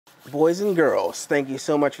Boys and girls, thank you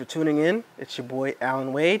so much for tuning in. It's your boy,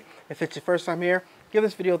 Allan Wade. If it's your first time here, give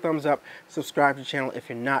this video a thumbs up. Subscribe to the channel if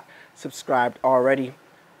you're not subscribed already.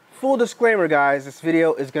 Full disclaimer, guys, this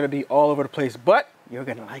video is going to be all over the place, but you're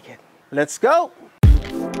going to like it. Let's go!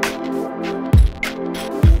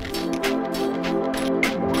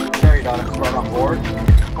 Carry down and start on board.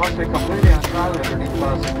 Once they completely untied underneath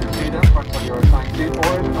passenger seat in front of your assigned seat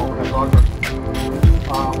for it and open the locker.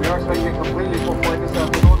 We are expecting completely full flight this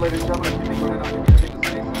afternoon, ladies and gentlemen. If you think we're not using the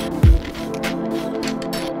space.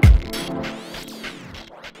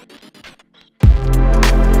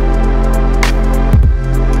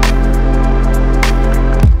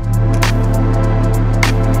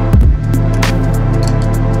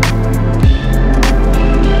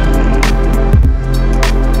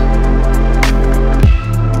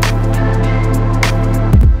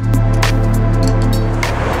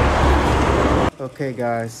 Okay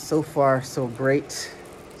guys, so far so great.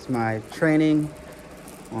 It's my training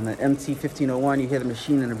on the MT-1501. You hear the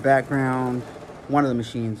machine in the background. One of the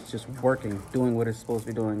machines just working, doing what it's supposed to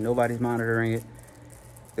be doing. Nobody's monitoring it.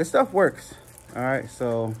 This stuff works. All right,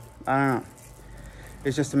 so I don't know.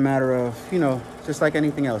 It's just a matter of, you know, just like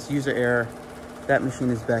anything else, user error. That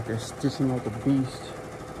machine is back there stitching like a beast.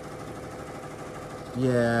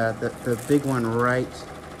 Yeah, the big one right,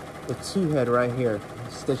 the two head right here,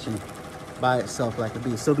 stitching by itself like a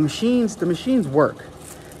beast. So the machines work.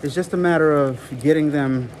 It's just a matter of getting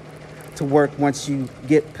them to work once you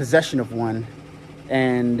get possession of one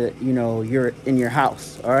and, you know, you're in your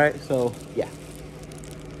house. All right, so yeah.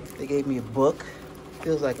 They gave me a book.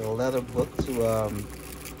 Feels like a leather book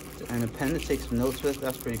and a pen to take some notes with.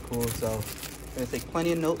 That's pretty cool. So I'm gonna take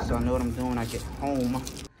plenty of notes so I know what I'm doing when I get home.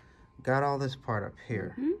 Got all this part up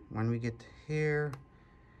here. When we get to here,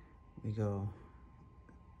 we go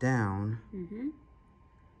down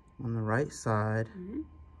on the right side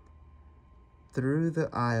through the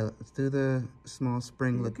aisle, through the small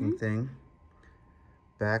spring looking thing,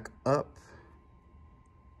 back up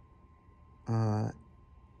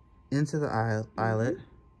into the eyelet,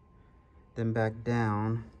 then back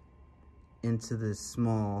down into this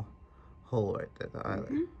small hole right there, the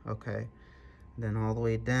eyelet. Okay, then all the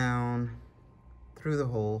way down through the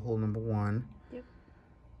hole number one,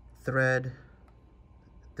 thread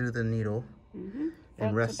through the needle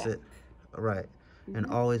and rest it right, and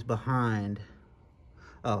always behind.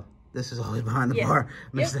 Oh, this is always behind the bar.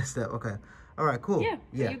 Missed that step. Okay, all right, cool. Yeah,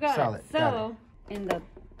 you got solid. So in the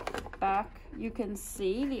back you can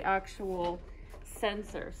see the actual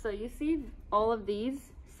sensor. So you see all of these.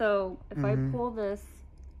 So if I pull this,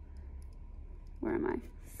 where am I?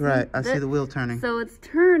 Right, I see the wheel turning. So it's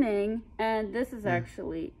turning, and this is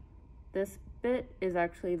actually this bit is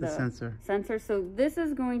actually the sensor. So this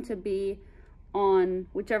is going to be on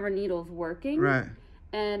whichever needle's working. Right.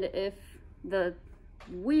 And if the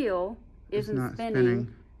wheel isn't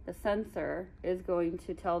spinning, the sensor is going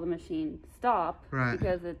to tell the machine stop,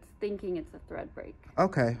 because it's thinking it's a thread break.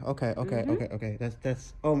 Okay.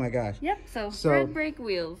 That's oh my gosh. Yep. So thread break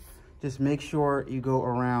wheels. Just make sure you go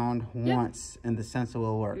around once and the sensor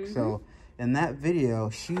will work. So in that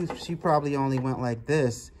video, she probably only went like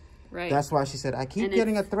this. Right. That's why she said, I keep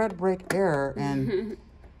getting a thread break error, and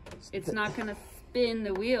it's not going to spin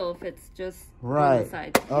the wheel if it's just on the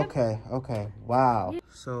side. Okay. Wow.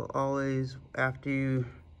 So always after you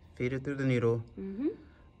feed it through the needle,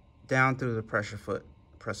 down through the presser foot,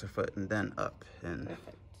 and then up. And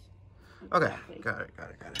okay, got it.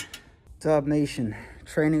 Dubb Nation,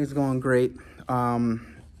 training is going great.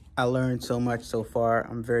 I learned so much so far.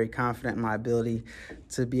 I'm very confident in my ability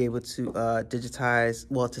to be able to digitize,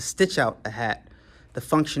 well, to stitch out a hat, the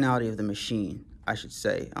functionality of the machine, I should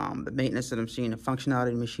say. The maintenance of the machine, the functionality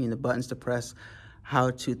of the machine, the buttons to press, how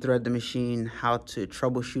to thread the machine, how to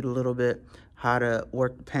troubleshoot a little bit, how to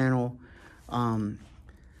work the panel. Of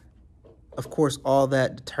course, all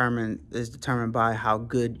that is determined by how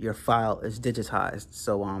good your file is digitized.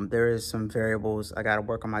 So there is some variables. I got to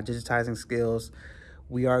work on my digitizing skills.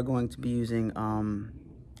 We are going to be using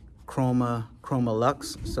Ricoma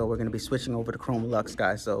Lux, so we're going to be switching over to Ricoma Lux,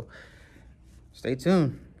 guys. So stay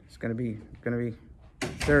tuned. It's going to be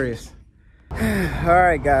serious. All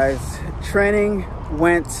right, guys. Training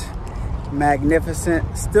went magnificent.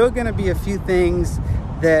 Still going to be a few things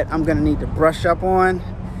that I'm going to need to brush up on,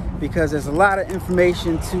 because there's a lot of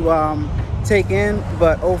information to take in,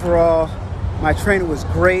 but overall my training was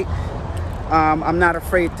great. I'm not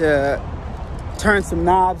afraid to turn some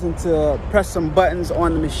knobs and to press some buttons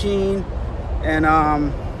on the machine, and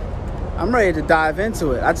I'm ready to dive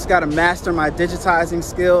into it. I just got to master my digitizing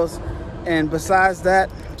skills, and besides that,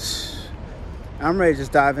 I'm ready to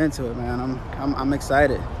just dive into it, man. I'm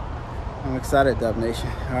excited. I'm excited, Dubb Nation.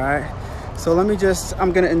 All right. So I'm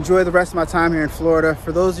going to enjoy the rest of my time here in Florida.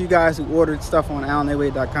 For those of you guys who ordered stuff on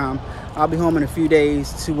AllanAway.com, I'll be home in a few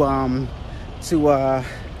days to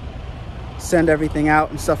send everything out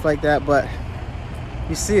and stuff like that. But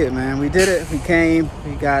you see it, man. We did it. We came.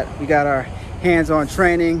 We got our hands-on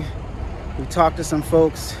training. We talked to some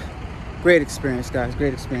folks. Great experience, guys.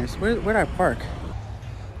 Great experience. Where'd I park?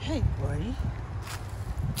 Hey, buddy.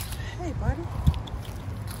 Hey, buddy.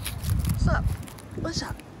 What's up? What's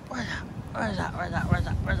up? What's up? What's up? What's up? What's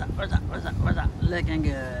up? What's up? What's up? What's up? What's up? Looking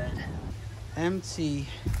good. MT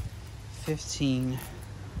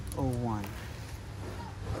 1501. Take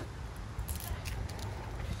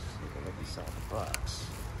a look inside the box.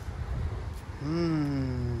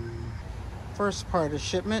 First part of the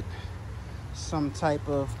shipment. Some type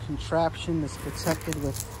of contraption that's protected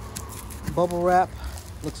with bubble wrap.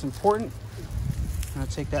 Looks important. I'm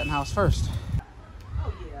gonna take that in house first.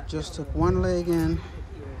 Just took one leg in.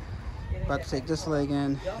 About to take this leg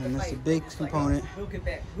in, and this is a big component.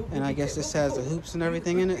 And I guess this has the hoops and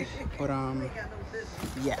everything in it. But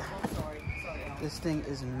yeah, this thing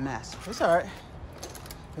is massive. It's all right.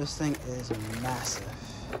 This thing is massive.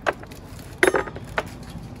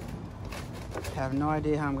 Have no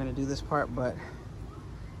idea how I'm gonna do this part, but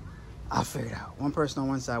I'll figure it out. One person on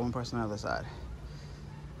one side, one person on the other side.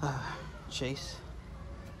 Chase.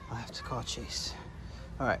 I'll have to call Chase.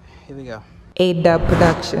 All right, here we go. A-Dubb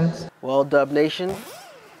Productions. Well, Dubb Nation,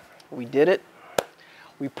 we did it.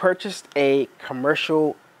 We purchased a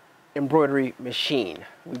commercial embroidery machine.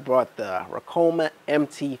 We brought the Ricoma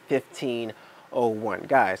MT1501.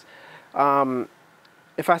 Guys,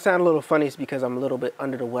 if I sound a little funny, it's because I'm a little bit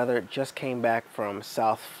under the weather. Just came back from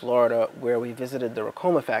South Florida where we visited the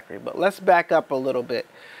Ricoma factory. But let's back up a little bit.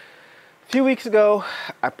 A few weeks ago,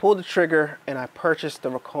 I pulled the trigger and I purchased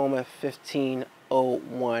the Ricoma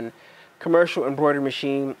 1501 commercial embroidery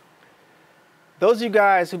machine. Those of you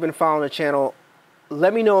guys who've been following the channel,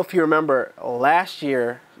 let me know if you remember last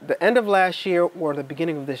year, the end of last year or the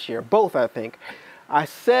beginning of this year, both I think. I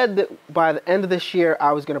said that by the end of this year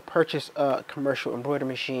I was going to purchase a commercial embroidery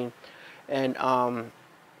machine, and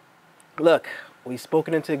look, we spoke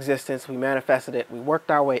it into existence, we manifested it, we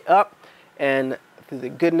worked our way up, and through the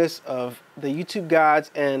goodness of the YouTube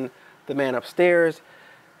gods and the man upstairs,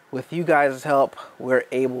 with you guys' help, we're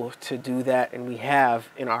able to do that, and we have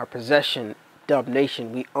in our possession, Dubb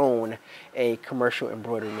Nation, we own a commercial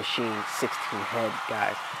embroidery machine, 16 head,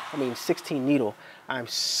 guys. I mean, 16 needle. I'm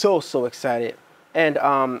so excited, and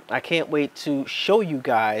I can't wait to show you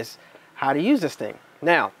guys how to use this thing.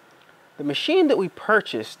 Now, the machine that we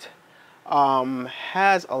purchased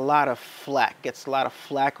has a lot of flack, gets a lot of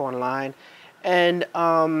flack online. And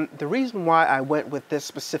the reason why I went with this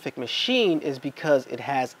specific machine is because it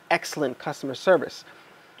has excellent customer service.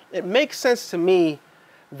 It makes sense to me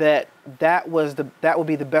that that would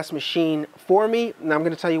be the best machine for me, and I'm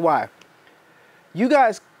going to tell you why. You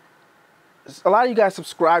guys, a lot of you guys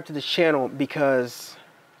subscribe to this channel because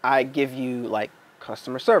I give you like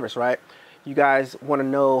customer service, right? You guys want to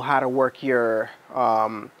know how to work your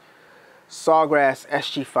Sawgrass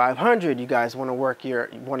SG500. You guys want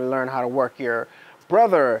to learn how to work your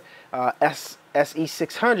Brother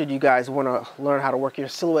SE600. You guys want to learn how to work your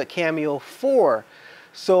Silhouette Cameo 4.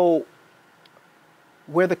 So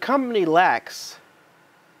where the company lacks,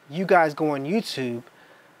 you guys go on YouTube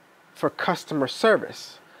for customer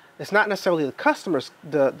service. It's not necessarily the customers,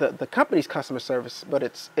 the company's customer service, but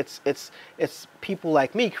it's people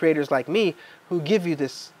like me, creators like me, who give you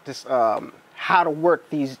this how to work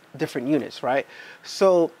these different units, right?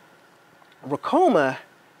 So Ricoma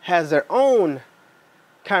has their own,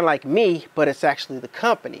 kind of like me, but it's actually the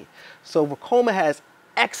company. So Ricoma has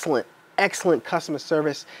excellent customer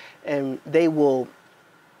service, and they will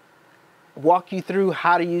walk you through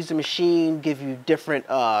how to use the machine, give you different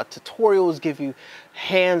tutorials, give you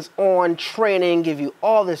hands-on training, give you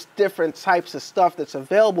all this different types of stuff that's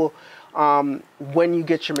available when you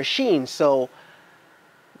get your machine. So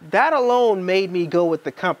that alone made me go with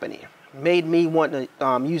the company, made me want to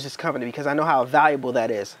use this company because I know how valuable that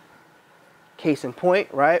is. Case in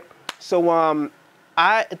point, right? So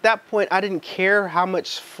at that point, I didn't care how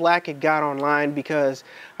much flack it got online because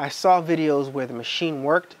I saw videos where the machine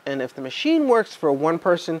worked, and if the machine works for one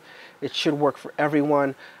person, it should work for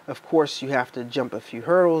everyone. Of course, you have to jump a few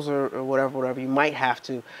hurdles or whatever you might have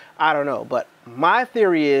to. I don't know, but my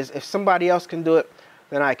theory is if somebody else can do it,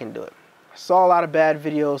 then I can do it. I saw a lot of bad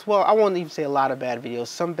videos. Well, I won't even say a lot of bad videos.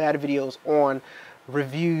 Some bad videos on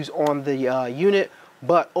reviews on the unit,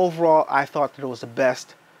 but overall, I thought that it was the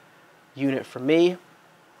best unit for me,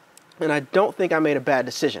 and I don't think I made a bad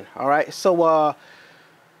decision. All right, so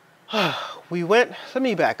let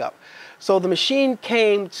me back up. So the machine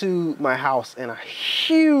came to my house in a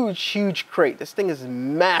huge crate. This thing is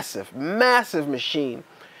massive machine.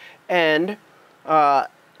 And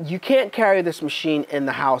you can't carry this machine in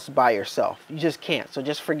the house by yourself. You just can't. So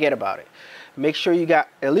just forget about it. Make sure you got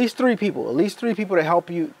at least three people to help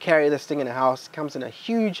you carry this thing in the house. It comes in a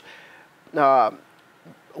huge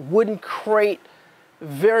wooden crate,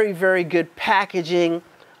 very good packaging.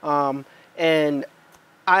 And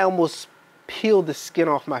I almost peeled the skin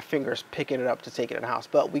off my fingers picking it up to take it in the house,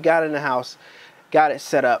 but we got it in the house, got it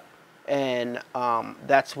set up, and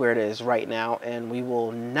that's where it is right now. And we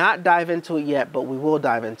will not dive into it yet, but we will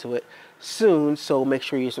dive into it soon, so make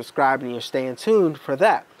sure you're subscribed and you're staying tuned for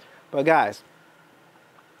that. But guys,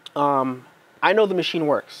 I know the machine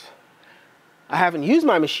works. I haven't used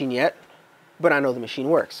my machine yet, but I know the machine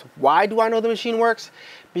works. Why do I know the machine works?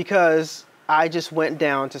 Because I just went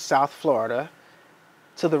down to South Florida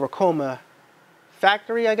to the Ricoma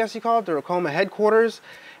factory, I guess you call it, the Ricoma Headquarters,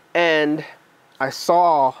 and I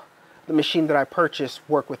saw the machine that I purchased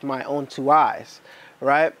work with my own two eyes,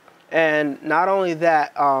 right? And not only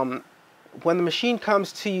that, when the machine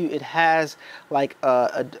comes to you, it has like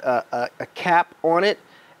a cap on it,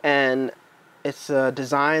 and it's a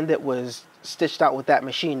design that was stitched out with that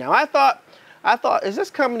machine. Now I thought, is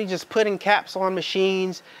this company just putting caps on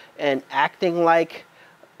machines and acting like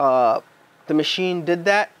the machine did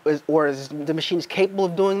that, or is the machine capable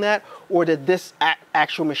of doing that, or did this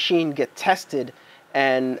actual machine get tested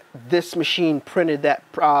and this machine printed that,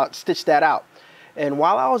 stitched that out? And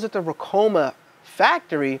while I was at the Ricoma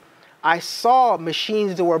factory, I saw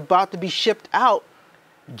machines that were about to be shipped out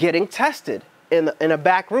getting tested in a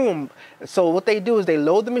back room. So what they do is they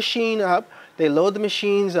load the machine up, they load the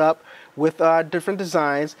machines up with different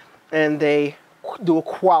designs, and they do a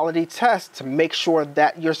quality test to make sure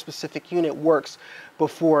that your specific unit works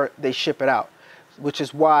before they ship it out, which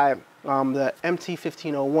is why the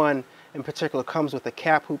MT1501 in particular comes with a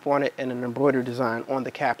cap hoop on it and an embroidery design on the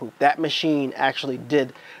cap hoop. That machine actually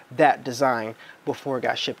did that design before it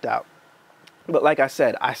got shipped out. But like I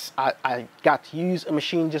said, I got to use a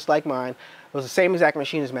machine just like mine. It was the same exact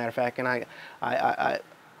machine, as a matter of fact, and I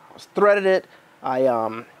threaded it.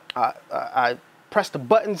 I pressed the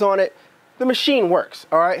buttons on it. The machine works,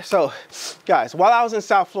 all right? So, guys, while I was in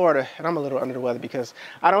South Florida, and I'm a little under the weather because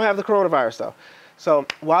I don't have the coronavirus, though. So,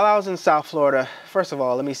 while I was in South Florida, first of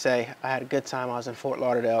all, let me say I had a good time. I was in Fort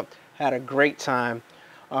Lauderdale, had a great time.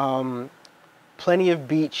 Plenty of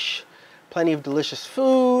beach, plenty of delicious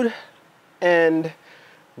food, and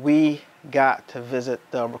we got to visit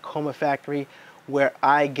the Ricoma factory, where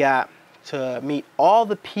I got to meet all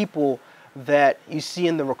the people that you see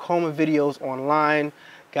in the Ricoma videos online.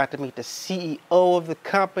 Got to meet the CEO of the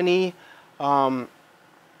company. It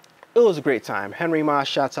was a great time. Henry Ma,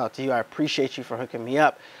 shouts out to you. I appreciate you for hooking me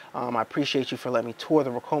up. I appreciate you for letting me tour the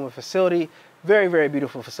Ricoma facility. Very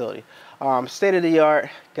beautiful facility. State of the art.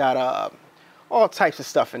 Got all types of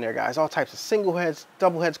stuff in there, guys. All types of single heads,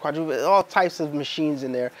 double heads, quadruple, all types of machines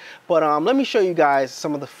in there. But let me show you guys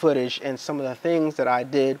some of the footage and some of the things that I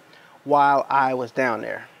did while I was down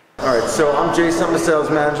there. All right, so I'm Jason, I'm the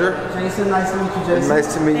sales manager. Jason, nice to meet you, Jason.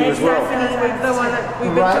 Nice to meet you as well. Stephanie, the one that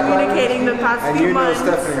we've been communicating the past few months. And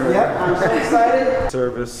you know Stephanie, right? Yep, I'm so excited.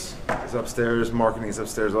 Service is upstairs, marketing is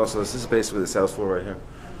upstairs also. This is basically the sales floor right here.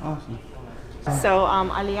 Awesome. So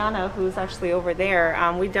Aliana, who's actually over there,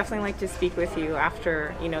 we'd definitely like to speak with you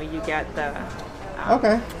after, you know, you get the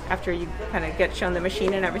after you kind of get shown the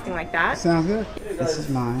machine and everything like that. Sounds good. This is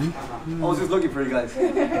mine. I was just looking for you guys. How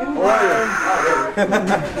are you?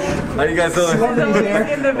 How you guys doing? Celebrity's here.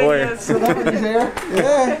 In the videos. Celebrity's here.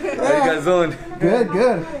 Yeah. How you guys doing?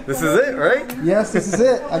 Good. This is it, right? Yes, this is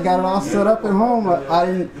it. I got it all set up at home. I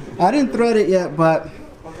didn't thread it yet, but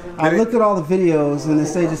I looked at all the videos and they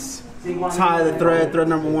say just tie the thread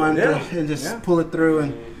number one, and just pull it through.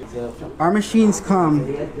 And our machines come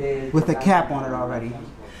with a cap on it already.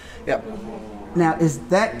 Yep. Now, is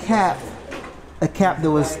that cap a cap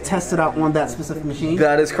that was tested out on that specific machine?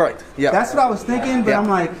 That is correct. Yeah. That's what I was thinking, but I'm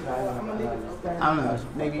like, I don't know.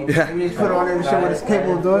 Maybe just put it on there and show what it's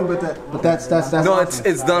capable of doing, but that's No, awesome.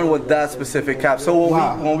 it's done with that specific cap. So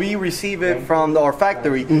when we receive it from our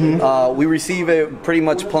factory, we receive it pretty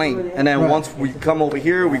much plain, and then once we come over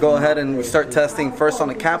here, we go ahead and we start testing first on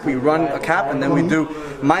the cap. We run a cap, and then we do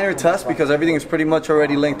minor tests because everything is pretty much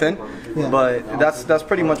already linked in. Yeah. But that's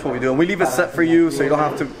pretty much what we do, and we leave it set for you, so you don't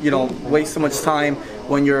have to waste so much time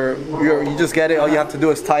when you just get it, all you have to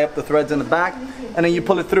do is tie up the threads in the back, and then you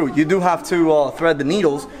pull it through. You do have to thread the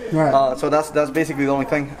needles, right. So that's basically the only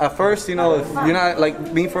thing. At first, you know, if you're not, like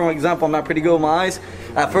me for example, I'm not pretty good with my eyes.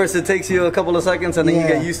 At first it takes you a couple of seconds, and then you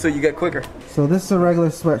get used to it, you get quicker. So this is a regular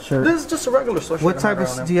sweatshirt. This is just a regular sweatshirt. What type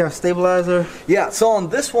of, do you have stabilizer? Yeah, so on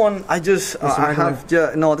this one, I just, I have,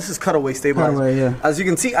 no, this is cutaway stabilizer. Cutaway, yeah. As you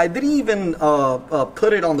can see, I didn't even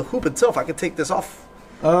put it on the hoop itself. I could take this off.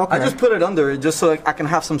 Oh, okay. I just put it under it just so I can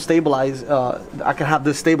have some stabilize, I can have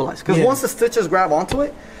this stabilized. Because once the stitches grab onto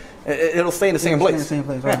it, it'll stay in the same place. Stay in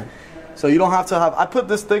the same place, right. So you don't have to have, I put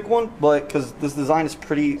this thick one, but because this design is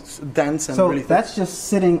pretty dense and really thick. So that's just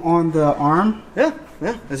sitting on the arm? Yeah,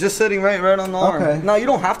 yeah. It's just sitting right on the arm. No, you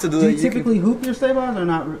don't have to do that. Do you typically hoop your stabilizer or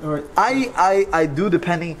not? Or? I do,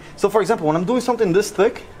 depending. So for example, when I'm doing something this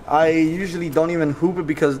thick, I usually don't even hoop it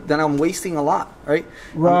because then I'm wasting a lot, right?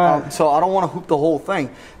 Right. So I don't want to hoop the whole thing.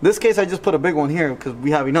 This case, I just put a big one here because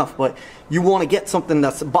we have enough. But you want to get something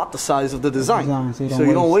that's about the size of the design, so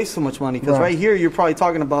you don't waste so much money. Because right here, you're probably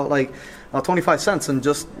talking about like 25 cents and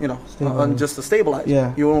just, you know, on just the stabilizer.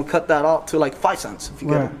 Yeah. You want to cut that out to like 5 cents if you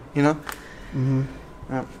get it, you know? Mm-hmm.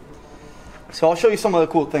 Yeah. So I'll show you some of the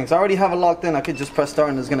cool things. I already have it locked in. I could just press start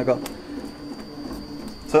and it's gonna go.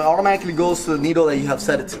 So it automatically goes to the needle that you have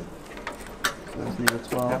set it to. That's needle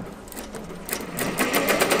 12. Yeah.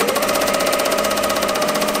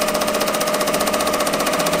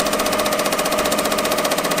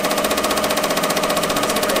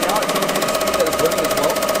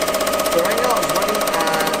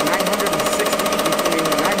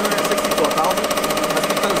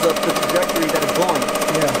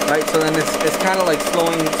 Right, so then it's kind of like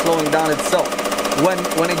slowing down itself.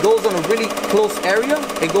 When it goes on a really close area,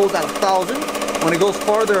 it goes at 1,000. When it goes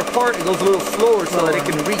farther apart, it goes a little slower so that it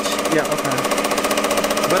can reach. Yeah, okay.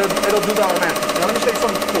 But it'll do that automatically. Now let me show you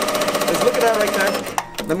something cool. Let's look at that right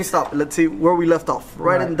there. Let me stop. Let's see where we left off.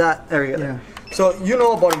 Right in that area there. So you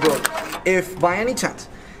know about embroidery. If by any chance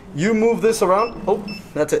you move this around, oh,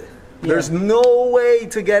 that's it. There's no way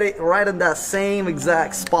to get it right in that same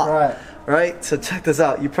exact spot. Right, so check this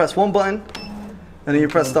out. You press one button, and then you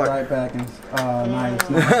press start. Right back and nice.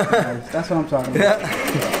 That's what I'm talking about.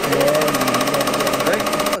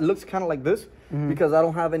 Right? It looks kind of like this because I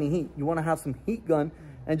don't have any heat. You want to have some heat gun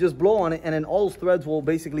and just blow on it, and then all those threads will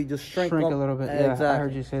basically just shrink up a little bit. Yeah, exactly. I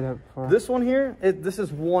heard you say that before. This one here, this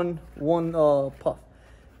is one puff.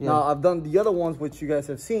 Yeah. Now I've done the other ones which you guys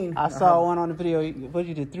have seen. I saw one on the video. What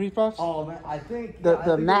you did, 3 puffs? Oh man, I think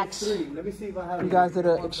the max. 3. Let me see if I have. You guys did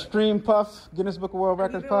an extreme puff, Guinness Book of World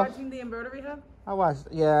Records puff. Have you been watching the embroidery hub? I watched.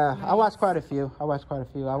 Yeah, I watched quite a few.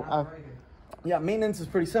 Yeah, maintenance is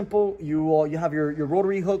pretty simple. You have your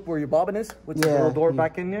rotary hook where your bobbin is, which is the little door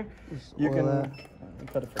back in there. You can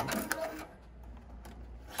put it for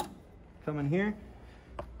you. Come in here.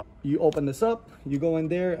 You open this up, you go in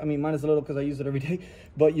there. I mean, mine is a little because I use it every day.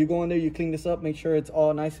 But you go in there, you clean this up, make sure it's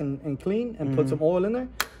all nice and clean, and put some oil in there.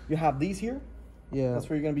 You have these here. Yeah. That's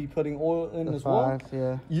where you're going to be putting oil in as well.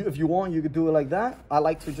 Yeah. If you want, you could do it like that. I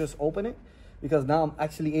like to just open it because now I'm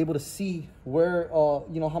actually able to see where,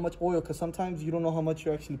 you know, how much oil, because sometimes you don't know how much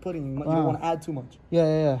you're actually putting. You don't want to add too much.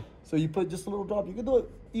 Yeah. So you put just a little drop. You can do it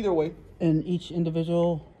either way. And each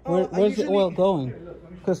individual, where's the oil going?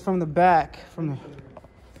 Because from the back,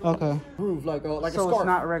 okay. Groove like a scarf. So it's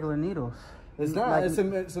not regular needles. It's not. Like,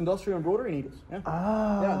 it's industrial embroidery needles. Yeah.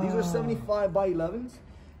 Oh. Yeah. These are 75 by 11s.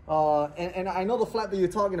 And I know the flat that you're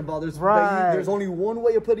talking about. There's only one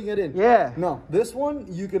way of putting it in. Yeah. No, this one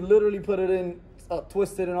you could literally put it in,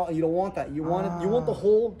 twist it and all. You don't want that. You want you want the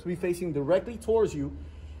hole to be facing directly towards you,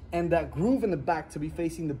 and that groove in the back to be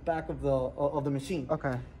facing the back of the machine.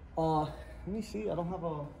 Okay. Let me see. I don't have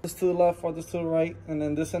this to the left or this to the right, and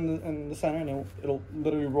then this in the center, and it'll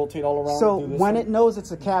literally rotate all around. So when it knows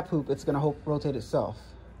it's a cap hoop, it's gonna rotate itself.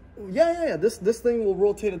 Yeah. This thing will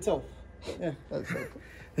rotate itself. Yeah. That's cool.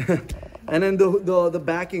 And then the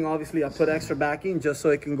backing, obviously, I put extra backing just so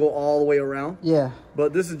it can go all the way around. Yeah.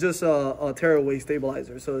 But this is just a tearaway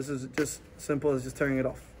stabilizer, so this is just simple as just tearing it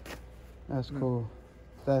off. That's cool.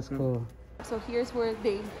 That's cool. So here's where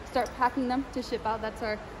they start packing them to ship out. That's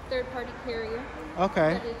our third-party carrier.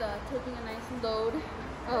 Okay. That is taking a nice load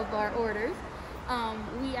of our orders.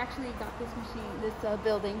 We actually got this machine, this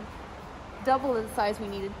building, double the size we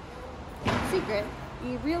needed. Secret.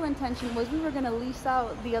 The real intention was we were going to lease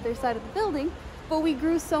out the other side of the building, but we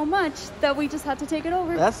grew so much that we just had to take it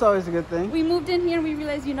over. That's always a good thing. We moved in here and we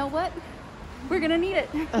realized, you know what? We're going to need it.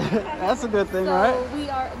 That's a good thing, so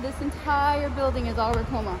right? This entire building is all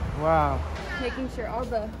Ricoma. Wow. Making sure all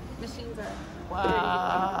the machines are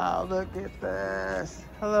wow, look at this.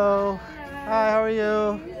 Hello. Hi, how are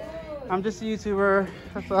you? I'm just a YouTuber.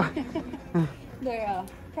 That's all. They're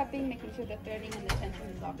prepping, making sure the threading and the tension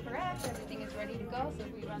is all correct. Everything is ready to go. So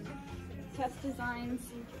we run test designs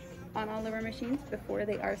on all of our machines before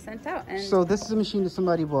they are sent out. And so this is a machine that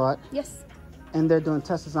somebody bought. Yes. And they're doing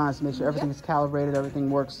test designs to make sure everything is calibrated, everything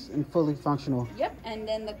works and fully functional. Yep. And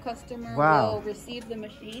then the customer will receive the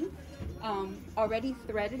machine already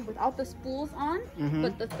threaded without the spools on,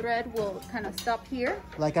 but the thread will kind of stop here.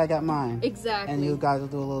 Like I got mine. Exactly. And you guys will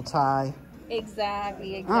do a little tie.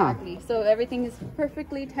 Exactly. So everything is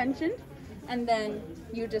perfectly tensioned, and then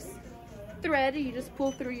you just thread, you just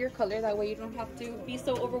pull through your color. That way you don't have to be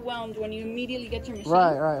so overwhelmed when you immediately get your machine.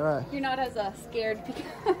 Right. You're not as scared,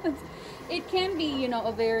 because it can be, you know,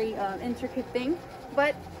 a very intricate thing,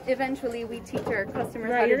 but eventually we teach our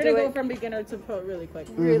customers how to do it. You're gonna go from beginner to pro really quick.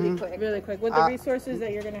 Really quick. With the resources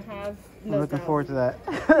that you're gonna have. I'm looking forward to that.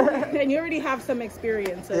 And you already have some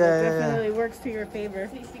experience, so it definitely works to your favor.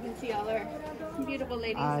 So you can see all our beautiful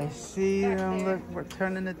ladies. I see them. Look, we're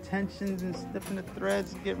turning the tensions and snipping the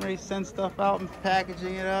threads, getting ready to send stuff out and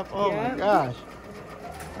packaging it up. Oh my gosh.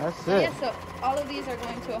 That's it. Yeah, so all of these are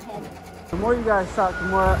going to a home. The more you guys talk, the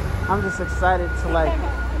more I'm just excited to like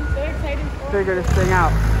I'm so excited figure this thing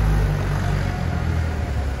out.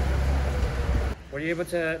 Were you able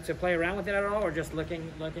to play around with it at all, or just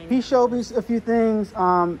looking? He showed me a few things.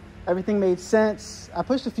 Everything made sense. I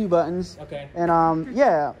pushed a few buttons. Okay. And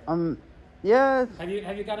yeah. Have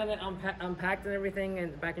you gotten it unpacked and everything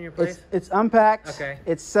and back in your place? It's unpacked. Okay.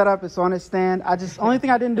 It's set up. It's on its stand. Only thing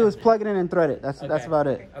I didn't do is plug it in and thread it. That's about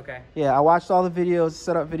it. Okay. Yeah, I watched all the videos,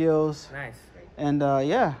 set up videos. Nice. And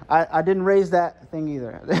yeah, I didn't raise that thing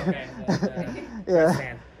either. Okay. Yeah.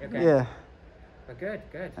 Stand. Okay. Yeah. But good.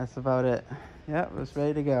 That's about it. Yeah, it was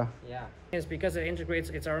ready to go. Yeah. It's because it integrates.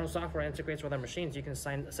 It's our own software. It integrates with our machines. You can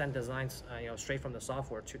send designs, straight from the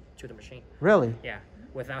software to the machine. Really? Yeah.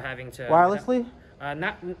 Without having to wirelessly.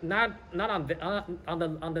 Not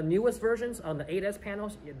on the newest versions. On the 8S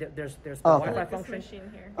panels, there's the Wi-Fi function.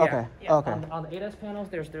 Machine here. Okay. Yeah. Okay. On the 8S panels,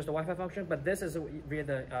 there's the Wi-Fi function, but this is via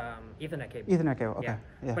the Ethernet cable. Ethernet cable. Okay.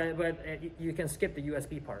 Yeah. But you can skip the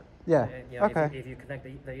USB part. Yeah. Okay. If you connect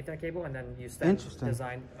the Ethernet cable and then you send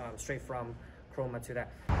design straight from Chroma to that.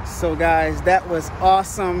 So guys, that was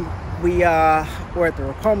awesome. We're at the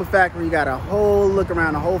Ricoma factory. You got a whole look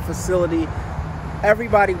around the whole facility.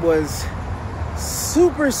 Everybody was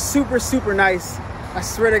super nice. I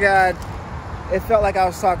swear to God, it felt like I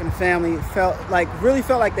was talking to family. It really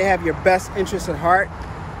felt like they have your best interests at heart.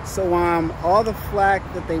 So all the flack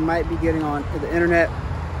that they might be getting on the internet,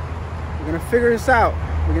 we're gonna figure this out.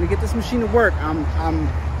 We're gonna get this machine to work. I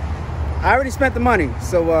already spent the money,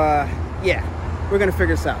 so yeah, we're gonna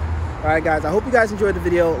figure this out. All right, guys, I hope you guys enjoyed the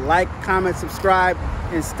video. Like, comment, subscribe,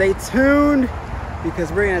 and stay tuned,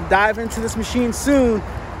 because we're gonna dive into this machine soon.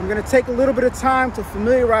 I'm gonna take a little bit of time to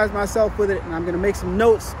familiarize myself with it, and I'm gonna make some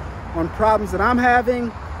notes on problems that I'm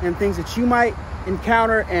having and things that you might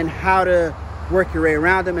encounter, and how to work your way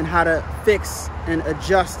around them, and how to fix and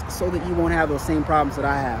adjust so that you won't have those same problems that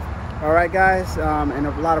I have. All right, guys, and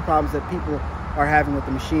a lot of problems that people are having with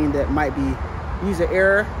the machine that might be user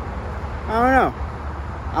error. I don't know.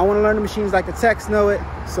 I want to learn the machines like the techs know it,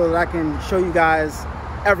 so that I can show you guys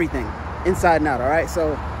everything inside and out. All right,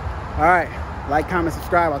 so all right, like, comment,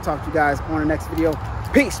 subscribe. I'll talk to you guys on the next video.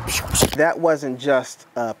 Peace. That wasn't just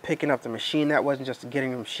picking up the machine. That wasn't just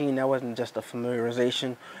getting the machine. That wasn't just a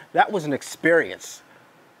familiarization. That was an experience.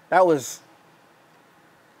 I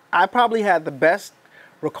probably had the best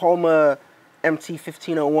Ricoma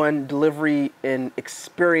MT1501 delivery and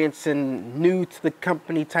experience and new to the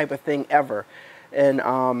company type of thing ever. And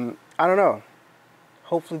I don't know,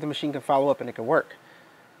 hopefully the machine can follow up and it can work,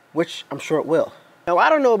 which I'm sure it will. Now, I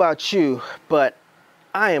don't know about you, but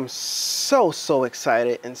I am so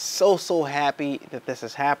excited and so happy that this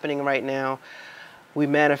is happening right now. We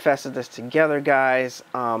manifested this together, guys.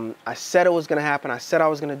 I said it was gonna happen. I said I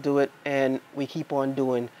was gonna do it, and we keep on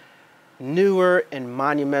doing newer and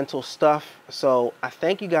monumental stuff. So I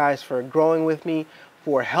thank you guys for growing with me,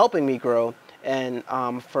 for helping me grow, and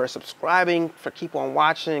for subscribing, for keep on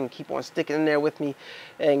watching, keep on sticking in there with me.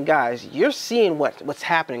 And guys, you're seeing what's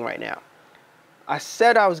happening right now. I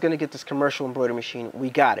said I was going to get this commercial embroidery machine. We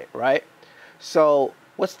got it, right? So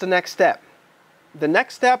what's the next step? The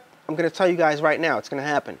next step, I'm going to tell you guys right now. It's going to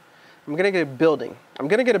happen. I'm going to get a building. I'm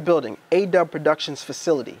going to get a building, A-Dubb Productions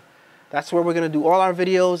facility. That's where we're going to do all our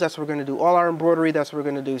videos. That's where we're going to do all our embroidery. That's where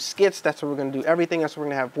we're going to do skits. That's where we're going to do everything. That's where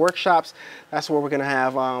we're going to have workshops. That's where we're going to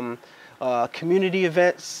have community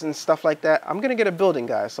events and stuff like that. I'm going to get a building,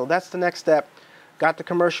 guys. So that's the next step. got the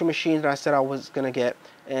commercial machine that I said I was going to get,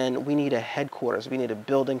 and we need a headquarters. We need a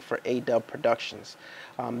building for A-Dubb Productions.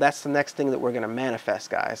 That's the next thing that we're going to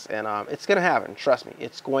manifest, guys, and it's going to happen. Trust me,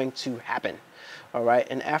 it's going to happen. All right,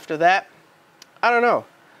 and after that, I don't know,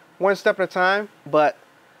 one step at a time, but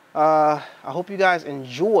I hope you guys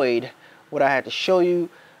enjoyed what I had to show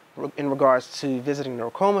you in regards to visiting the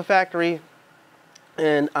Ricoma factory.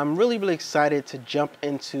 And I'm really, really excited to jump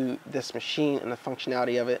into this machine and the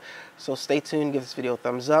functionality of it. So stay tuned, give this video a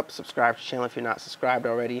thumbs up, subscribe to the channel if you're not subscribed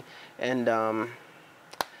already. And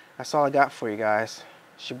that's all I got for you guys.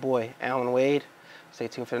 It's your boy, Allan Wade. Stay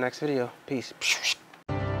tuned for the next video. Peace.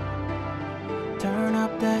 Turn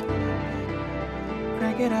up that,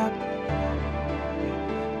 crank it up.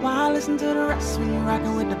 Why listen to the rest when you're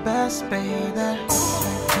rocking with the best,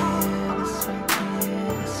 baby?